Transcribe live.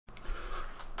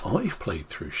I've played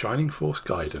through Shining Force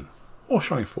Gaiden, or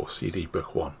Shining Force CD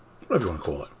Book 1, whatever you want to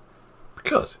call it,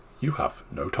 because you have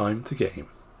no time to game.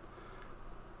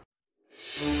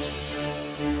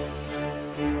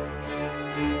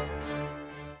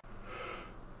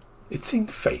 It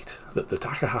seemed fate that the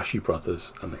Takahashi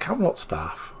brothers and the Camelot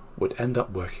staff would end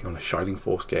up working on a Shining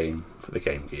Force game for the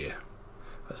Game Gear,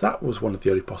 as that was one of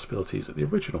the early possibilities of the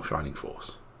original Shining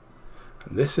Force.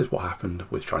 And this is what happened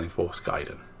with Shining Force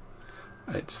Gaiden,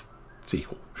 and its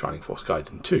sequel, Shining Force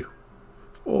Gaiden 2,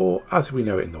 or as we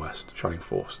know it in the West, Shining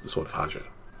Force the Sword of Haja,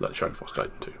 like Shining Force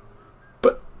Gaiden 2.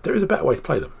 But there is a better way to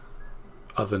play them,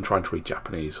 other than trying to read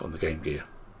Japanese on the Game Gear,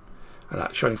 and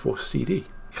that's Shining Force CD,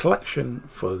 collection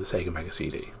for the Sega Mega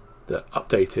CD, the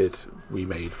updated,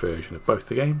 remade version of both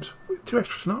the games with 2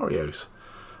 extra scenarios,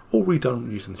 all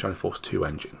redone using the Shining Force 2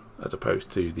 engine, as opposed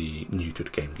to the new to the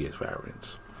Game Gear's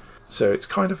variants. So it's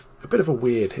kind of a bit of a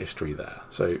weird history there.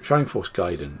 So Shining Force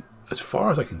Gaiden, as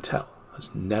far as I can tell,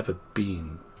 has never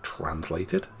been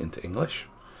translated into English.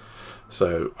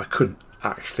 So I couldn't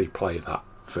actually play that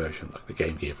version, like the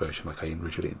Game Gear version, like I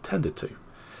originally intended to.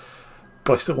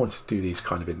 But I still wanted to do these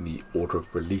kind of in the order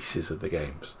of releases of the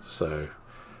games. So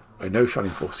I know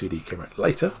Shining Force CD came out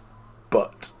later,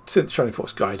 but since Shining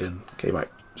Force Gaiden came out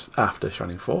after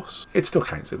Shining Force, it still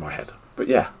counts in my head. But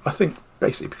yeah, I think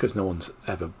basically because no one's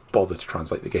ever bothered to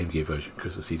translate the Game Gear version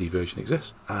because the CD version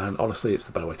exists, and honestly it's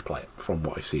the better way to play it, from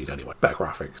what I've seen anyway. Better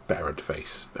graphics, better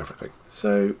interface, everything.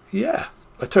 So yeah,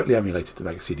 I totally emulated the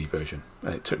Mega CD version,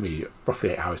 and it took me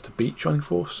roughly 8 hours to beat Shining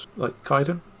Force, like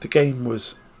Gaiden. The game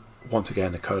was once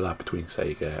again a collab between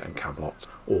Sega and Camelot,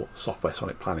 or Software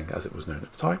Sonic Planning as it was known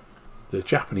at the time. The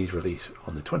Japanese release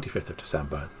on the 25th of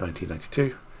December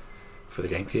 1992 for the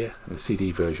Game Gear, and the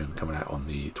CD version coming out on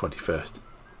the 21st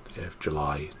of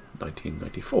July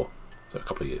 1994, so a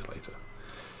couple of years later.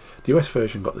 The US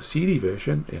version got the CD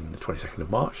version in the 22nd of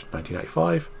March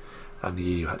 1995, and the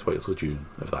EU had to wait until June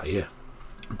of that year.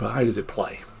 But how does it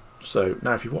play? So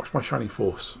now if you've watched my Shining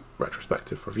Force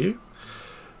retrospective review,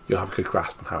 you'll have a good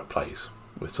grasp on how it plays,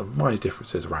 with some minor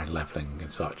differences around levelling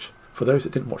and such. For those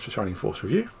that didn't watch the Shining Force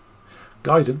review,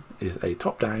 Gaiden is a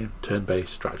top-down,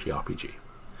 turn-based strategy RPG.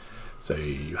 So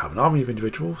you have an army of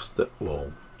individuals that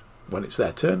will, when it's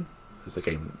their turn, as the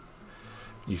game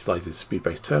utilises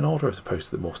speed-based turn order as opposed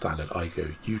to the more standard I go,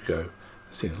 you go,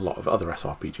 seen in a lot of other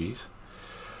SRPGs.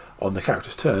 On the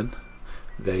character's turn,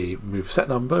 they move a set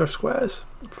number of squares,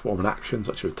 perform an action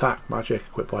such as attack, magic,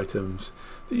 equip items,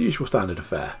 the usual standard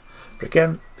affair. But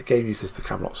again, the game uses the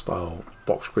Camelot style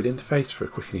box grid interface for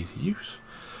quick and easy use.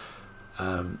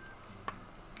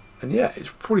 And yeah, it's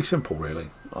pretty simple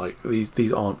really. Like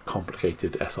these aren't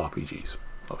complicated SRPGs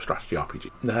or strategy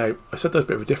RPG. Now, I said there's a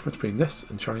bit of a difference between this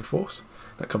and Shining Force.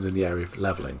 That comes in the area of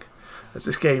levelling, as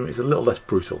this game is a little less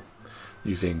brutal,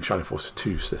 using Shining Force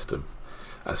 2 system,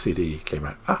 as CD came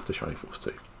out after Shining Force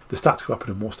 2. The stats go up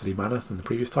in a more steady manner than the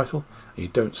previous title, and you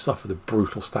don't suffer the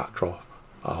brutal stat drop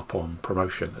upon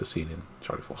promotion as seen in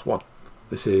Shining Force 1.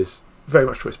 This is very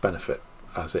much for its benefit,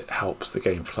 as it helps the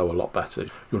game flow a lot better.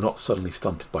 You're not suddenly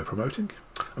stunted by promoting.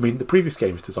 I mean, the previous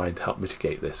game is designed to help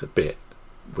mitigate this a bit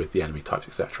with the enemy types,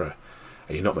 etc.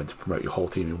 And you're not meant to promote your whole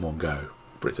team in one go,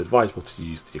 but it's advisable to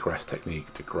use the aggress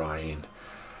technique to grind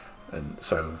and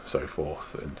so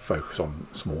forth, and focus on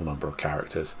a small number of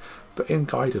characters. But in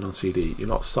Gaiden on CD, you're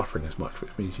not suffering as much,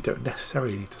 which means you don't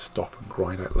necessarily need to stop and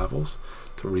grind out levels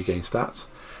to regain stats.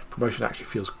 Promotion actually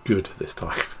feels good this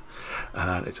time.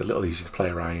 And it's a little easier to play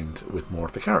around with more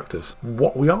of the characters.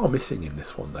 What we are missing in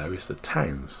this one though is the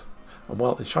towns. And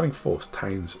while in Shining Force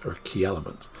towns are a key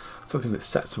element, something that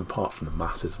sets them apart from the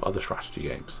masses of other strategy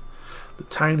games, the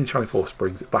town in Shining Force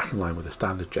brings it back in line with the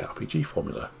standard JRPG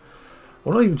formula.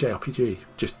 Well, not even JRPG,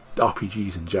 just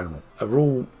RPGs in general. A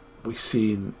rule we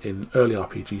see in early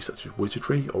RPGs such as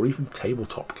Wizardry or even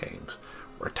tabletop games,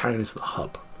 where a town is the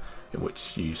hub in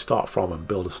which you start from and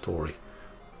build a story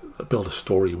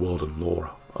world and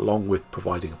lore, along with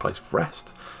providing a place of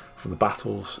rest from the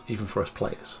battles, even for us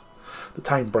players. The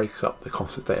town breaks up the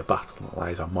constant state of battle and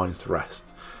allows our minds to rest.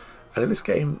 And in this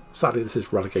game, sadly, this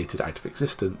is relegated out of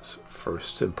existence for a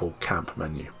simple camp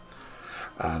menu.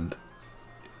 And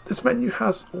this menu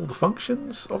has all the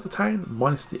functions of the town,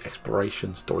 minus the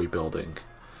exploration, story building.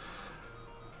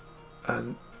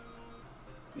 And,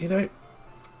 you know,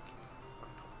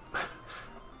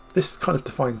 this kind of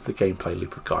defines the gameplay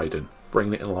loop of Gaiden,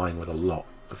 bringing it in line with a lot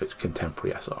of its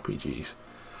contemporary SRPGs,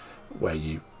 where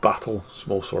you battle,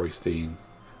 small story scene,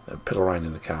 and piddle around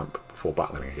in the camp before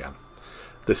battling again.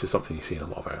 This is something you see in a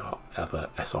lot of other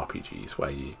SRPGs, where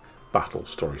you battle,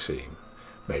 story scene,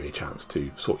 maybe a chance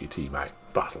to sort your team out,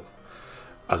 battle.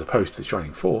 as opposed to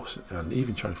Shining Force, and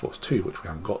even Shining Force 2, which we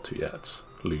haven't got to yet,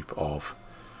 loop of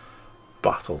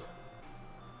battle,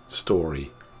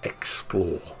 story,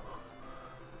 explore,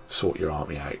 sort your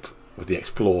army out, with the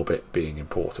explore bit being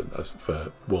important as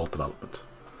for world development.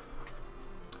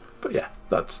 But yeah,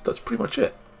 that's pretty much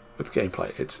it with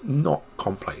gameplay. It's not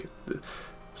complicated.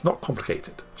 It's not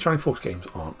complicated. Shining Force games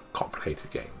aren't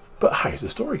complicated games. But how does the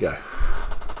story go?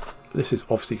 This is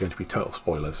obviously going to be total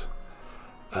spoilers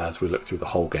as we look through the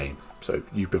whole game, so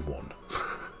you've been warned.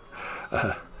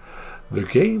 The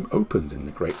game opens in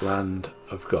the great land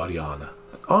of Guardiana.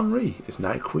 Henri is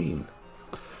now queen.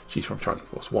 She's from Shining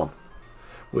Force 1,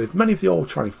 with many of the old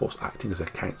Shining Force acting as a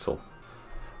council.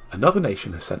 Another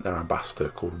nation has sent their ambassador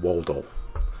called Waldol.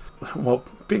 While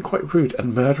being quite rude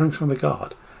and murdering some of the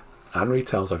guard, Henri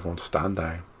tells everyone to stand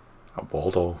down, and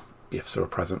Waldol gifts her a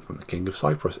present from the King of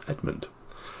Cyprus, Edmund.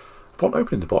 Upon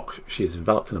opening the box, she is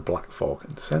enveloped in a black fog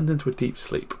and descends into a deep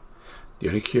sleep, the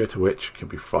only cure to which can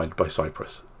be provided by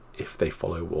Cyprus, if they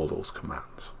follow Waldol's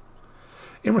commands.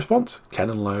 In response, Ken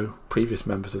and Lo, previous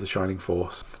members of the Shining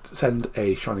Force, send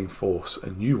a Shining Force,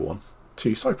 a new one,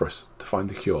 to Cyprus to find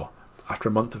the cure. After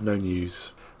a month of no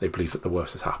news, they believe that the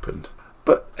worst has happened.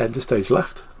 But enter stage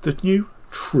left, the new,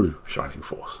 true Shining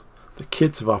Force, the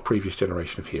kids of our previous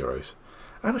generation of heroes,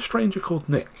 and a stranger called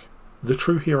Nick, the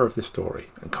true hero of this story,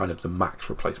 and kind of the max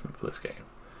replacement for this game.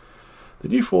 The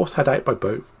new Force head out by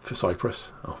boat for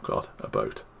Cyprus. Oh god, a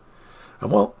boat.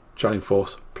 And well, Shining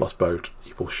Force plus boat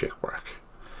equals shipwreck.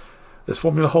 This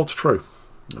formula holds true,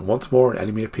 and once more an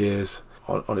enemy appears.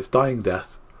 On its dying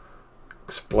death,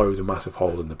 explodes a massive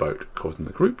hole in the boat, causing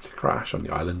the group to crash on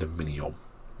the island of Miniom.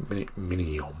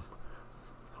 Miniom.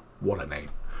 What a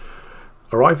name.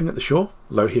 Arriving at the shore,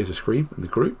 Lo hears a scream, and the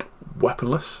group,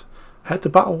 weaponless, head to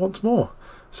battle once more,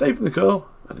 saving the girl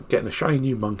and getting a shiny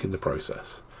new monk in the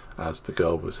process, as the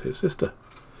girl was his sister.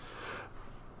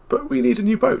 But we need a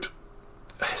new boat.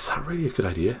 Is that really a good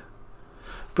idea?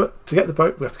 But to get the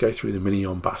boat, we have to go through the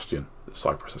Minion Bastion that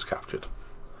Cyprus has captured.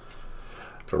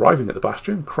 To arriving at the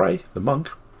Bastion, Cray, the monk,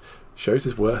 shows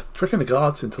his worth, tricking the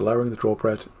guards into lowering the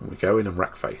drawbridge, and we go in and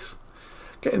wreck face.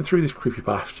 Getting through this creepy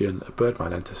bastion, a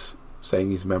birdman enters,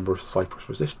 saying he's a member of Cyprus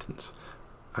Resistance,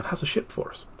 and has a ship for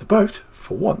us. The boat,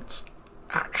 for once,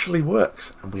 actually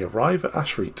works, and we arrive at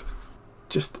Ashrit,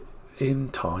 just in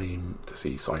time to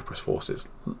see Cyprus forces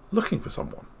looking for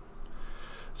someone.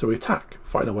 So we attack,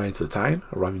 fighting our way into the town,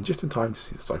 arriving just in time to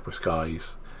see the Cyprus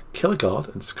guys kill a guard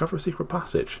and discover a secret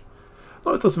passage.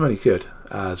 Not that it does them any good,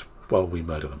 as, well, we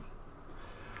murder them.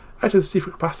 Out of the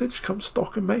secret passage comes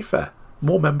Stock and Mayfair,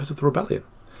 more members of the rebellion.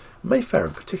 Mayfair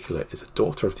in particular is a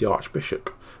daughter of the Archbishop,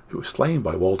 who was slain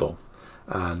by Waldol,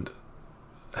 and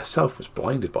herself was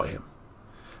blinded by him.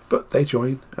 But they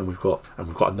join, and we've got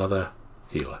another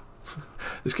healer.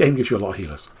 This game gives you a lot of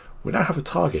healers. We now have a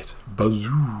target,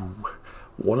 Bazoo,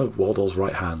 one of Waldol's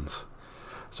right hands.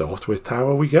 So off to his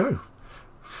tower we go.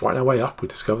 Fighting our way up, we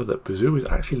discover that Bazoo is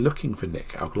actually looking for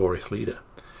Nick, our glorious leader.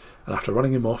 And after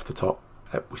running him off the top,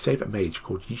 we save a mage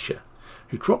called Yisha,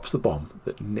 who drops the bomb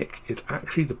that Nick is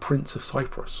actually the Prince of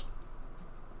Cyprus.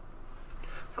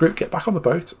 The group get back on the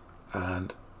boat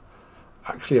and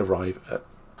actually arrive at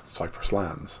Cyprus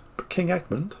lands. But King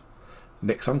Egmont,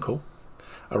 Nick's uncle,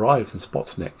 arrives and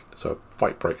spots Nick, so a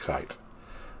fight breaks out.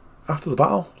 After the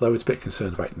battle, Lo is a bit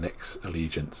concerned about Nick's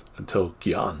allegiance until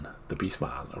Gian, the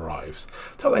Beastman, arrives,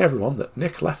 telling everyone that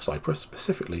Nick left Cyprus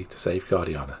specifically to save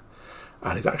Guardiana,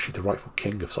 and is actually the rightful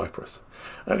king of Cyprus.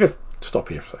 And I guess stop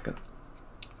here for a second.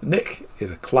 Nick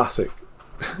is a classic,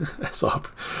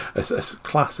 a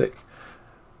classic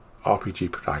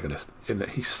RPG protagonist in that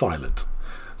he's silent.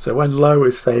 So when Lo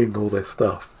is saying all this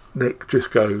stuff, Nick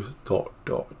just goes ...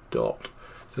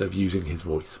 instead of using his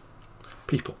voice.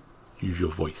 People, use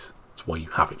your voice. That's why you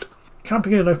have it.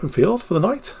 Camping in an open field for the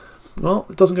night? Well,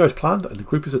 it doesn't go as planned, and the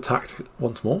group is attacked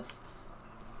once more.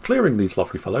 Clearing these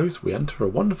lovely fellows, we enter a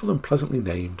wonderful and pleasantly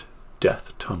named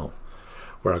Death Tunnel,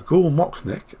 where a ghoul mocks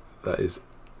Nick, that is,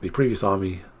 the previous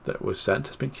army that was sent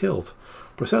has been killed.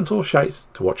 But a centaur shouts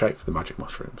to watch out for the magic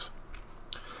mushrooms.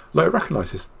 Lo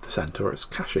recognises the centaur as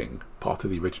Cashing, part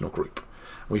of the original group,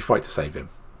 and we fight to save him.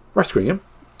 Rescuing him,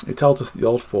 it tells us that the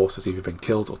old force has either been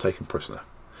killed or taken prisoner.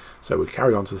 So we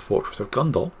carry on to the fortress of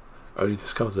Gundol, only to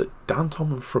discover that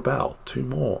Dantom and Frabel, two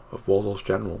more of Waldol's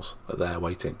generals, are there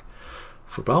waiting.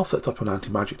 Frabel sets up an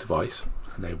anti-magic device,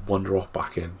 and they wander off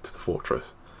back into the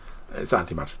fortress. Its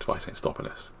anti-magic device ain't stopping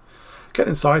us.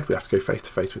 Getting inside, we have to go face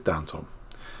to face with Dantom.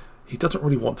 He doesn't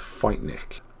really want to fight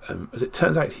Nick. As it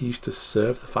turns out, he used to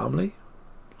serve the family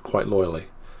quite loyally.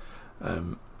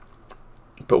 But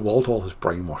Waldol has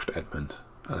brainwashed Edmund,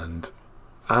 and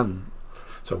Anne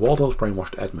So Waldorf's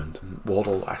brainwashed Edmund, and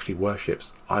Waldorf actually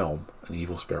worships Ion, an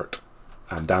evil spirit.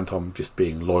 And Danton, just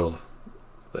being loyal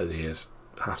as he is,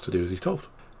 has to do as he's told.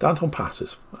 Danton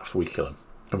passes after we kill him.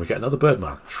 And we get another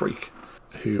Birdman, Shriek,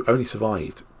 who only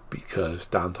survived because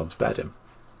Danton spared him.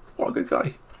 What a good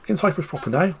guy. In Cyprus proper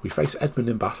now, we face Edmund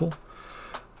in battle.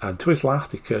 And to his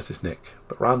last, he curses Nick.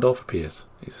 But Randolph appears.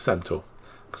 He's a centaur.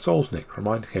 Consoles Nick,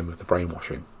 reminding him of the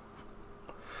brainwashing.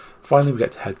 Finally, we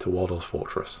get to head to Waldorf's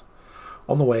fortress.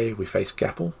 On the way, we face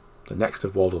Geppel, the next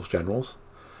of Waldorf's generals.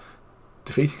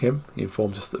 Defeating him, he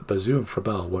informs us that Bazoo and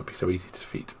Frabel won't be so easy to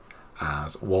defeat,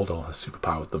 as Waldorf has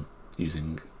superpowered them,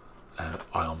 using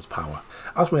Ion's power.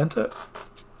 As we enter,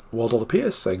 Waldorf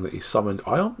appears, saying that he's summoned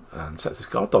Ion, and sets his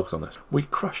guard dogs on us. We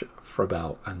crush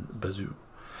Frabel and Bazoo,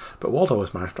 but Waldorf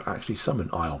has managed to actually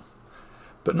summon Ion,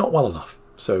 but not well enough,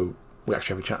 so we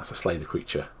actually have a chance to slay the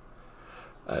creature.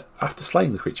 After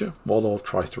slaying the creature, Waldorf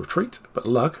tries to retreat, but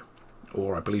Lug,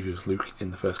 or I believe it was Luke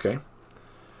in the first game,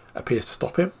 appears to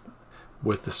stop him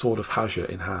with the Sword of Hazure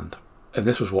in hand. And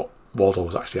this was what Waldorf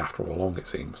was actually after all along, it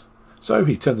seems. So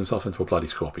he turns himself into a bloody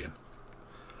scorpion.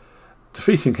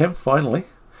 Defeating him, finally,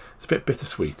 it's a bit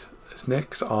bittersweet, as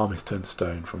Nick's arm is turned to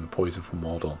stone from the poison from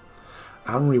Waldorf.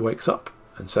 Amory wakes up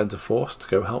and sends a Force to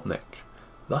go help Nick,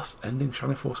 thus ending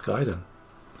Shining Force Gaiden.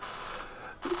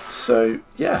 So,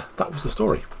 yeah, that was the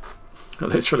story.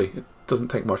 Literally, it doesn't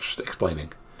take much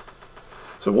explaining.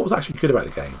 So what was actually good about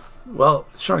the game? Well,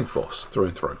 it's Shining Force, through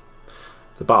and through.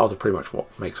 The battles are pretty much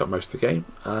what makes up most of the game,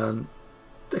 and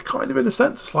they're kind of, in a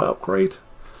sense, a slight upgrade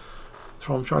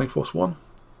from Shining Force 1.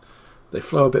 They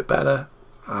flow a bit better,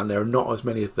 and there are not as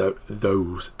many of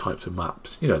those types of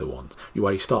maps. You know the ones,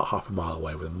 where you start half a mile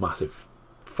away with a massive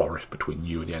forest between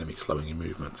you and the enemy slowing your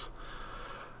movements.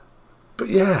 But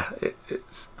yeah,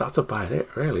 that's about it,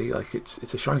 really. Like,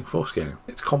 it's a Shining Force game.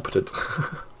 It's competent.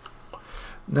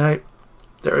 Now,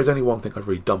 there is only one thing I'd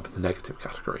really dump in the negative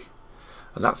category,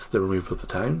 and that's the removal of the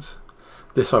towns.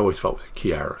 This I always felt was a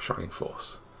key error of Shining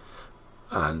Force,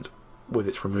 and with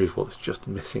its removal it's just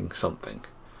missing something.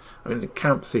 I mean, the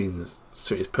camp scenes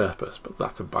suit its purpose, but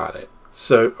that's about it.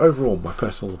 So overall, my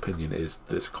personal opinion is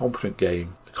that it's a competent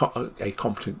game, an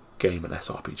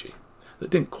SRPG that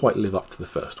didn't quite live up to the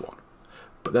first one.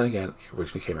 But then again, it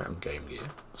originally came out on Game Gear,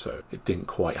 so it didn't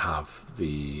quite have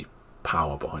the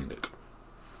power behind it.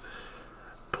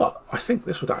 But I think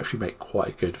this would actually make quite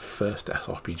a good first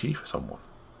SRPG for someone.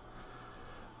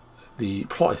 The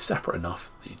plot is separate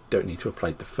enough that you don't need to have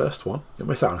played the first one. You'll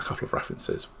miss out on a couple of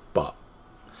references, but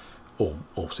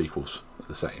all sequels are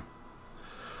the same.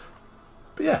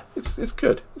 But yeah, it's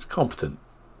good, it's competent.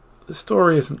 The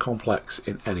story isn't complex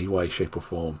in any way, shape or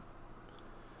form.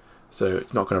 So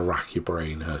it's not going to rack your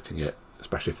brain hurting it,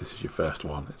 especially if this is your first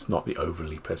one. It's not the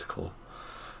overly political,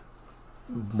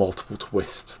 multiple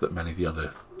twists that many of the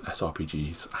other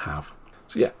SRPGs have.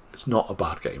 So yeah, it's not a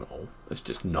bad game at all. It's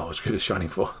just not as good as Shining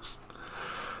Force.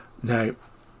 Now,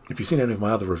 if you've seen any of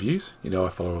my other reviews, you know I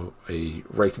follow a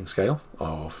rating scale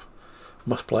of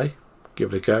must play,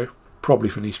 give it a go, probably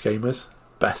for niche gamers,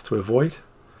 best to avoid.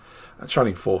 And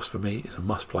Shining Force for me is a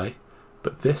must play,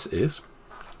 but this is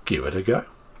give it a go.